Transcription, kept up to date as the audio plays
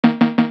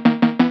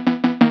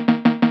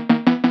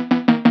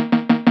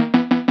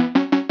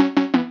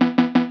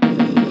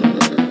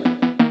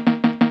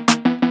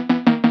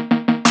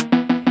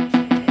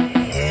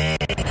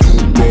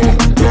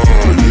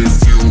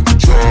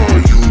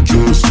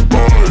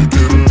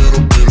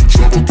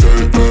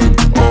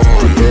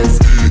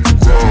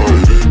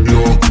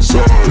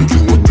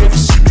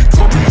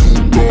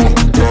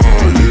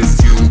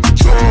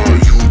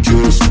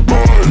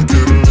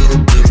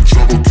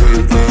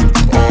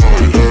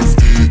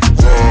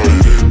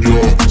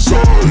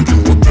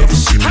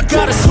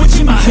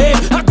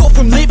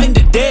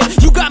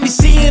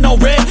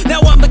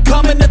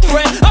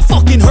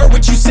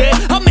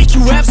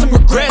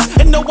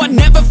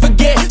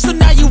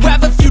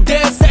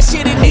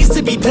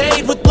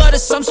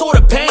sort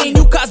of pain.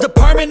 You caused a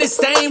permanent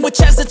stain, which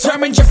has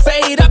determined your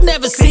fate. I've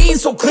never seen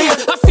so clear,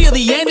 I feel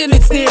the end and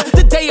it's near.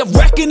 The day of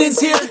reckoning's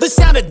here, the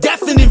sound of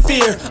deafening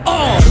fear.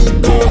 You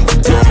gon'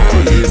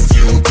 die if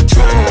you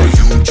try.